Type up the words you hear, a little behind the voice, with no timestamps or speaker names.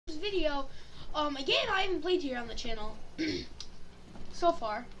video. Again, I haven't played here on the channel so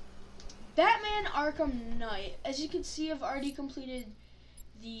far. Batman Arkham Knight. As you can see, I've already completed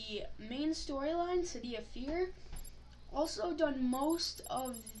the main storyline, City of Fear. Also done most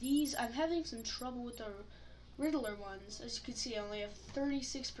of these. I'm having some trouble with the Riddler ones. As you can see, I only have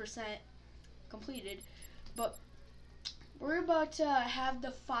 36% completed. But we're about to have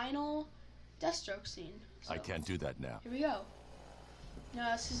the final Deathstroke scene. So, I can't do that now. here we go.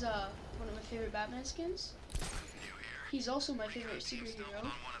 Now, this is one of my favorite Batman skins. He's also my favorite superhero.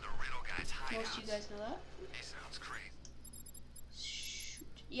 Most of you guys know that. Shoot.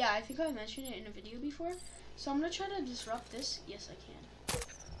 Yeah, I think I mentioned it in a video before. So I'm gonna try to disrupt this. Yes, I can.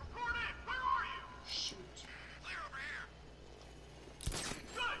 Shoot.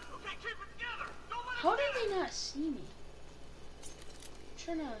 How did they not see me? I'm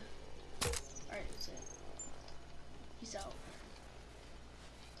trying to. Alright, that's it. He's out.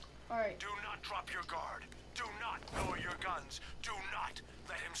 Alright. Do not drop your guard. Do not lower your guns. Do not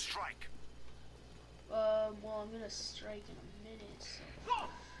let him strike. Well, I'm gonna strike in a minute, so.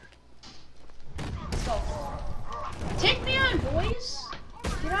 Let's go. Take me on, boys!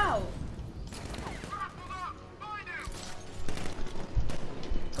 Get out.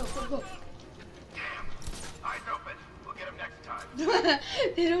 Go, go, go. Damn. Eyes open. We'll get him next time.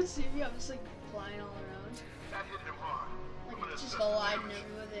 They don't see me, I'm just like flying all around. That hit him hard. Like, just gliding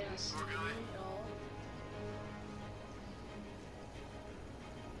everywhere, they don't see me at all.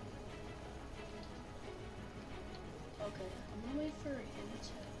 Okay, I'm gonna wait for him to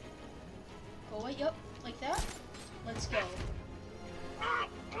go away. Yep, like that. Let's go.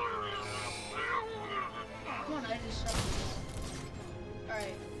 Come on, I disrupted this.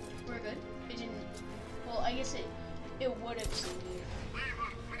 Alright, we're good. It didn't. Well, I guess it would have seen me. Leave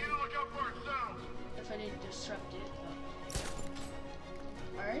him. We need to look out for ourselves. If I didn't disrupt it.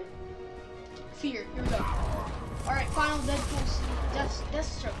 Alright. Fear, here we go. Alright, final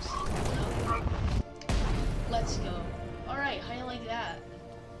Deathstroke scene. Let's go. Alright, how do you like that?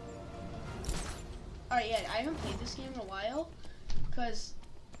 Alright, yeah, I haven't played this game in a while, because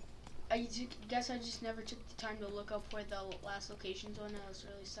I guess I just never took the time to look up where the last locations were, and I was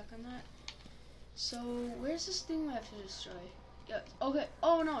really stuck on that. So, where's this thing I have to destroy? Yeah, okay.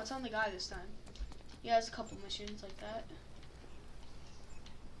 Oh no, it's on the guy this time. Yeah, there's a couple missions like that.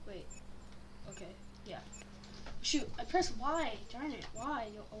 Wait. Okay, yeah. Shoot, I pressed Y. Darn it. Why?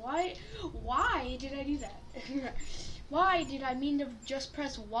 Why did I do that? Why did I mean to just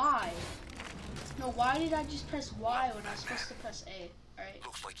press Y? No, why did I just press Y when I was supposed to press A? Alright.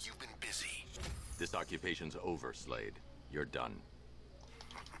 Looks like you've been busy. This occupation's over, Slade. You're done.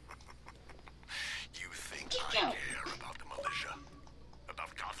 You think I care about the militia?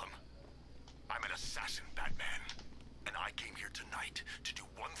 About Gotham? I'm an assassin, Batman. And I came here tonight to do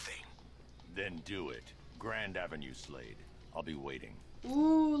one thing. Then do it. Grand Avenue, Slade. I'll be waiting.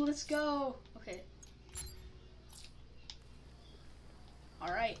 Ooh, let's go. Okay.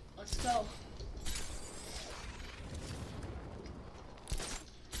 Alright, let's go.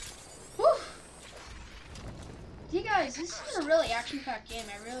 Whew. You guys, this is a really action-packed game.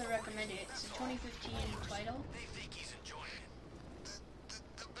 I really recommend it. It's a 2015 title.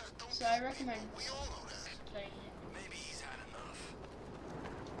 So I recommend playing it. Maybe he's had enough.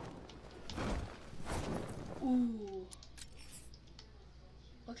 Ooh.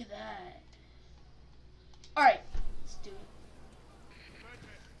 Look at that. Alright, let's do it.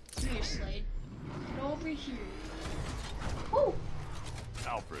 Come here, Slade. Get over here. Woo!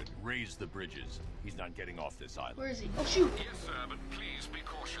 Alfred, raise the bridges. He's not getting off this island. Where is he? Oh, shoot! Yes, sir, but please be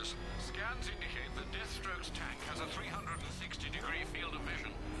cautious. Scans indicate that Deathstroke's tank has a 360-degree field of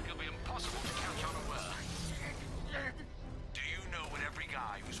vision. It'll be impossible to catch unaware. Do you know what every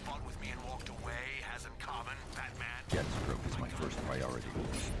guy who's fought with me and walked away has in common, Batman? Deathstroke is my first priority.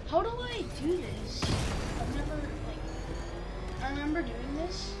 How do I do this? I've never, like... I remember doing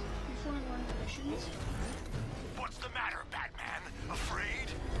this before in one of the missions. What's the matter, Batman?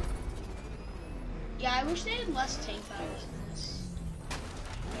 Afraid? Yeah, I wish they had less tank battles in this.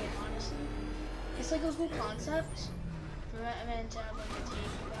 Yeah, honestly. It's like a cool concept for Batman to have like a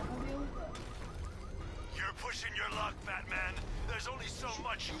tank Batmobile, but... You're pushing your luck, Batman. There's only so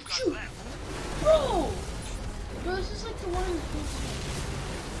much you've got Shoot. left. Bro! Bro, this is like the one in the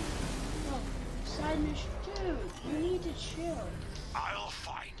oh, side mission. Dude, you need to chill. I'll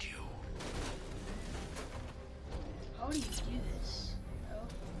find you. How do you do this, bro?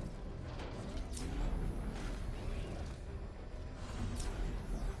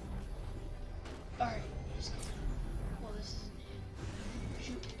 Alright, well, this isn't it.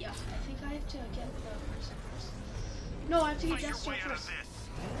 Shoot, yeah, I think I have to get the person first. No, I have to get Fight your way Deathstroke out of first. this.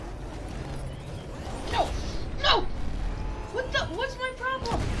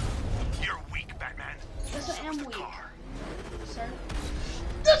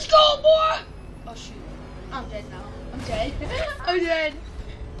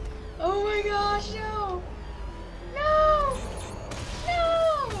 Oh my gosh, no! No!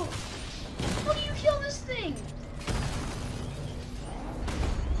 No! How do you kill this thing?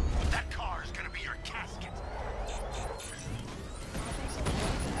 That car is gonna be your casket.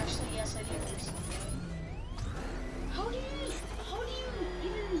 Actually, yes, I do think so. How do you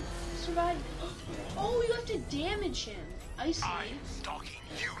even survive? Oh, you have to damage him. I see. I'm stalking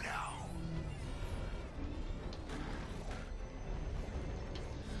you now.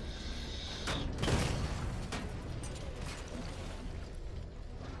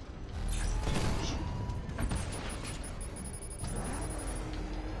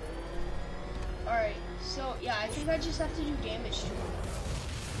 Alright, so yeah, I think I just have to do damage to him.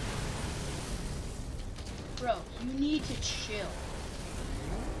 Bro, you need to chill.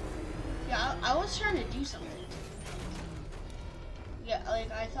 Yeah, I was trying to do something. Yeah,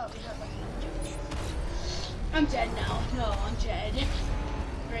 like I thought we had like an objective. I'm dead now. No, I'm dead.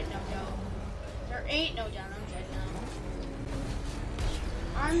 Right now, no. There ain't no down. I'm dead now.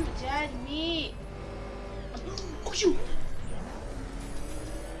 I'm dead meat. Oh shoot!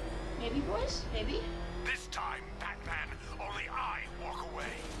 Maybe, boys? Maybe? This time, Batman, only I walk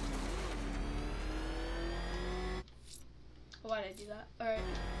away. Why'd I do that? Alright.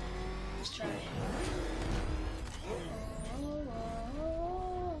 Let's try it.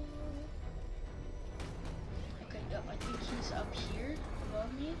 Okay, yep, I think he's up here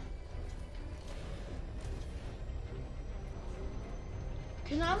above me.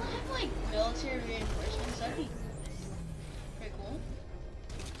 Can I have like military reinforcements? That'd be pretty cool.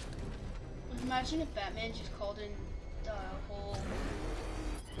 Imagine if Batman just called in the whole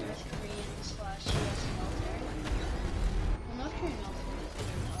North Korean/US military. Well, North Korean military.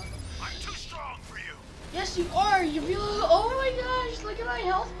 I'm too strong for you. Yes, you are. You feel. Oh my gosh! Look at my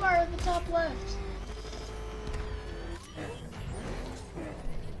health bar at the top left.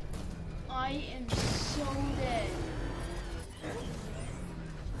 I am so dead.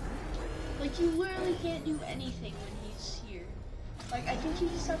 Like you literally can't do anything when he's here. Like I think you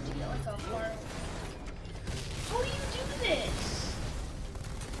just have to get like a far. How do you do this?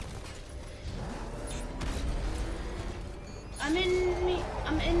 I'm in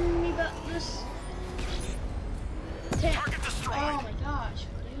me, but this. Target destroyed. Oh my gosh,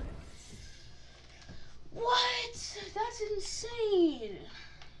 dude. What? That's insane.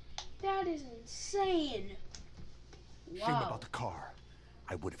 That is insane. Wow. Shame about the car.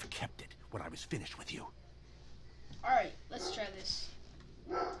 I would have kept it when I was finished with you. Alright, let's try this.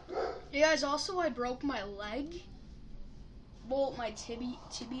 You guys, also I broke my leg. Well, my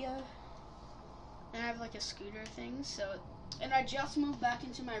tibia. And I have like a scooter thing, so. And I just moved back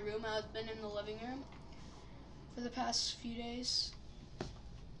into my room. I've been in the living room for the past few days.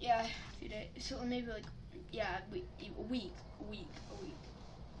 Yeah, a few days. So maybe like, yeah, a week.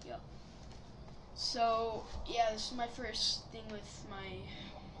 Yeah. So, yeah, this is my first thing with my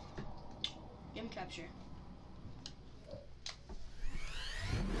game capture.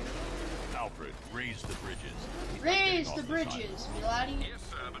 Alfred, raise the bridges. Raise the bridges, Milady. Yes,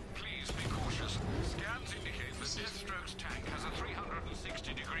 sir, but please be cautious. Scans indicate that Deathstroke's tank has a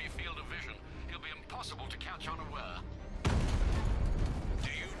 360-degree field of vision. He'll be impossible to catch unaware. Do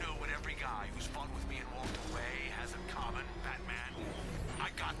you know what every guy who's fought with me and walked away has in common, Batman? I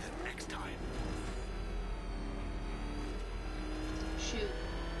got them next time. Shoot.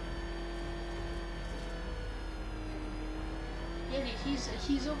 Yeah,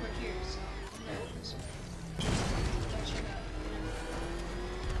 he's over here, so no, this way. Gotta check out.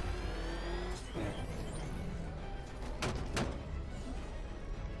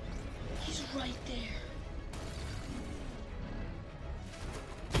 He's right there.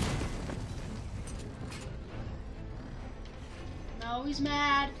 No, he's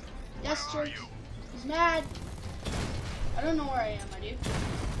mad. Deathstroke. He's mad. I don't know where I am, my dude.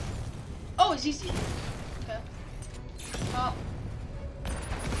 Oh, it's easy. Okay. Oh.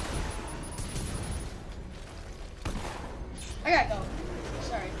 I gotta go.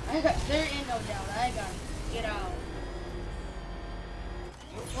 Sorry. There ain't no doubt. I gotta get out.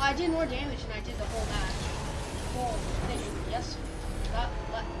 Well, I did more damage than I did the whole match. The whole thing. Yes.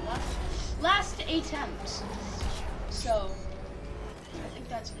 Last 8 attempts. So, I think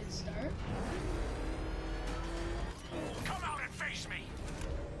that's a good start. Come out and face me.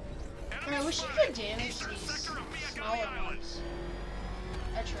 I wish you could damage these smaller ones.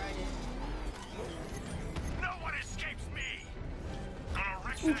 I tried it. No one escapes me. Gonna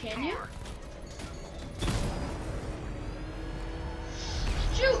wreck Ooh, that can you? car.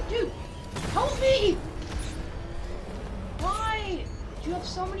 Shoot, dude! Help me! Why? You have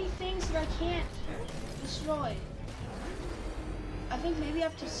so many things that I can't destroy. I think maybe I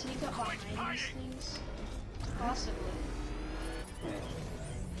have to sneak up behind these things. Possibly.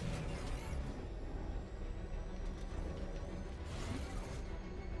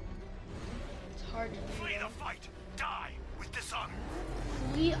 It's hard to do. Flee the fight. Die with the sun.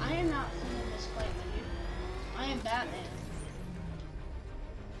 Flee? I am not fleeing this fight, dude. I am Batman.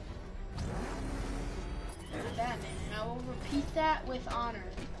 I'm Batman, and I will repeat that with honor.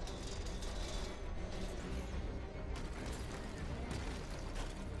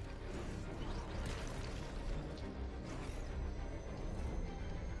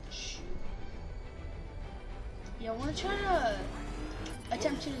 Yeah, I want to try to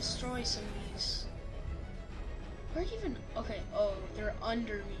attempt to destroy some of these. Where even? Okay. Oh, they're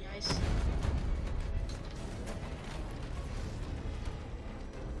under me. I see.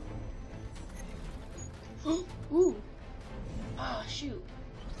 Ooh. Ah, shoot.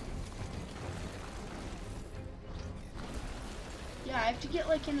 Yeah, I have to get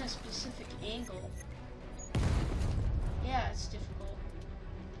like in a specific angle. Yeah, it's difficult.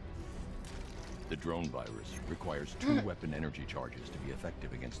 The drone virus requires 2 weapon energy charges to be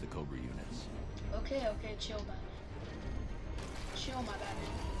effective against the Cobra units. Okay, chill, Batman. Chill, my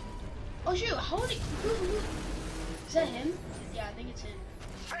Batman. Oh shoot, how did who? Is that him? Yeah, I think it's him.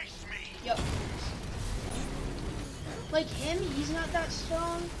 Face me. Yep. Like him, he's not that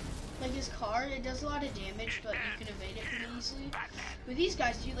strong. Like his card, it does a lot of damage, but you can evade it pretty easily. But these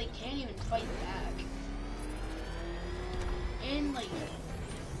guys, you like can't even fight back. And like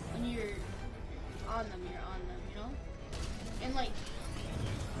when you're on them, you know? And like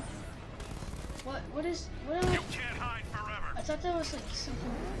what am I? You can't hide forever. I thought that was like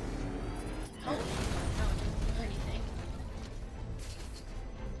something. Oh, no, it didn't do anything.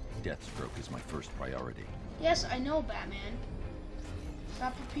 Deathstroke is my first priority. Yes, I know, Batman.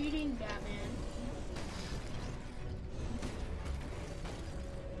 Stop repeating, Batman.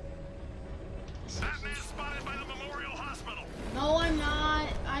 Batman spotted by the Memorial Hospital. No, I'm not.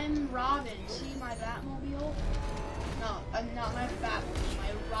 I'm Robin. See my Batmobile? No, I'm not my Batmobile.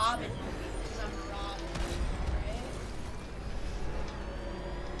 My Robin mobile, because I'm Robin. Right?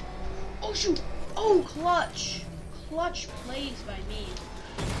 Oh shoot! Oh, clutch! Clutch plays by me.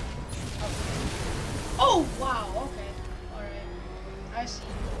 Oh wow! Okay. All right. I see.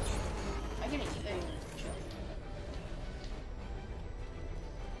 I can eat it. Chill.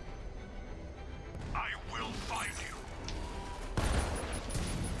 I will find you.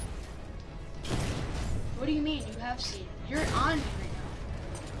 What do you mean? You have seen? You're on me right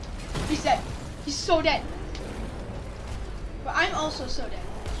now. He's dead. He's so dead. But I'm also so dead.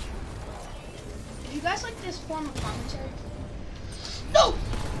 If you guys like this form of commentary, no.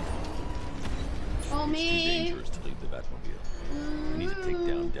 Follow It's too me. dangerous to leave the Batmobile. We need to take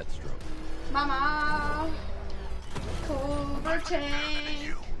down Deathstroke. Mama. Cobra tank.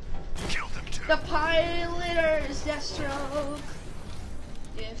 You kill them too. The pilot is Deathstroke.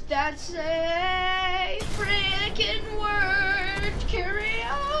 If that's a freaking word, carry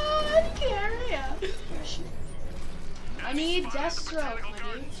on, carry on. I need Deathstroke, my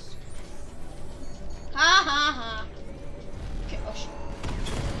dude. Ha ha ha. Okay, oh shit.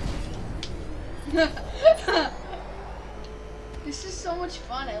 This is so much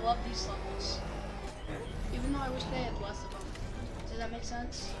fun. I love these levels. Even though I wish they had less of them. Does that make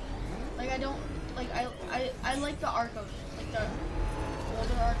sense? Like I don't like I like the Arkham, like the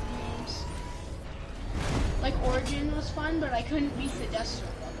older Arkham games. Like Origin was fun, but I couldn't beat the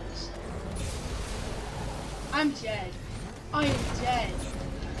Deathstroke levels. I'm dead. I am dead.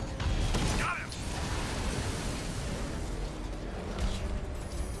 Got him.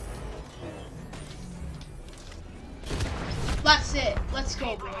 That's it. Let's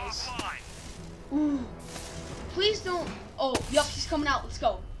go, boys. Ooh. Please don't. Oh, yup, he's coming out. Let's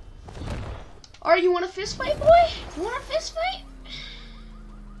go. Alright, you want a fist fight, boy? You want a fist fight?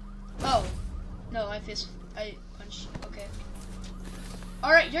 Oh. No, I punched. Okay.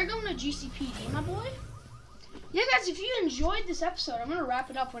 Alright, you're going to GCPD, my boy. Yeah, guys, if you enjoyed this episode, I'm going to wrap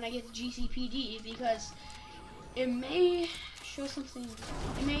it up when I get to GCPD because it may show something.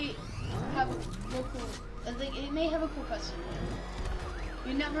 It may have a local. It may have a cool cutscene.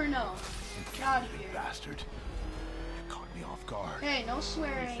 You never know. Get out of here. Bastard. You caught me off guard. Hey, no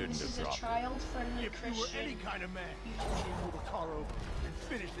swearing. This is a child-friendly If you were any Christian. kind of man, you'd pull the car over and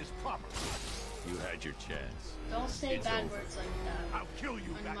finish this properly. You had your chance. Don't say It's bad over. words like that. I'll kill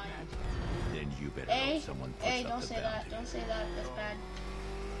you, On Batman. my- Then you better Hey, hope someone puts hey, up don't the say that. bounty. Don't say that. That's bad.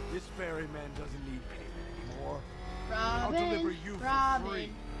 This ferryman doesn't need payment anymore. Robin, deliver you for Robin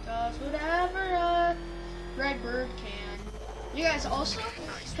free. does whatever a red bird can. You guys also,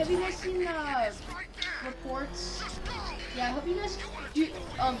 have you guys seen the reports Yeah, I hope you guys do.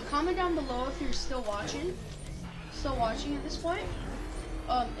 Comment down below if you're still watching. Still watching at this point.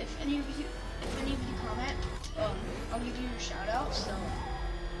 If any of you comment, I'll give you a shout out.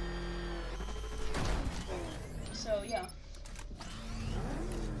 So yeah.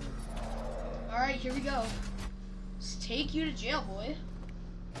 All right, here we go. Let's take you to jail, boy.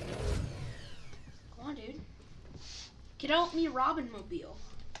 Come on, dude. Get out me Robin mobile.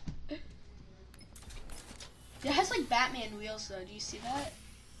 It has like Batman wheels though. Do you see that?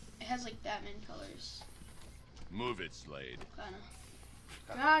 It has like Batman colors. Move it, Slade. Kinda.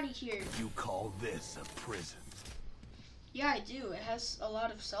 Get out of here. You call this a prison? Yeah, I do. It has a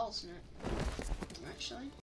lot of cells in it. Actually.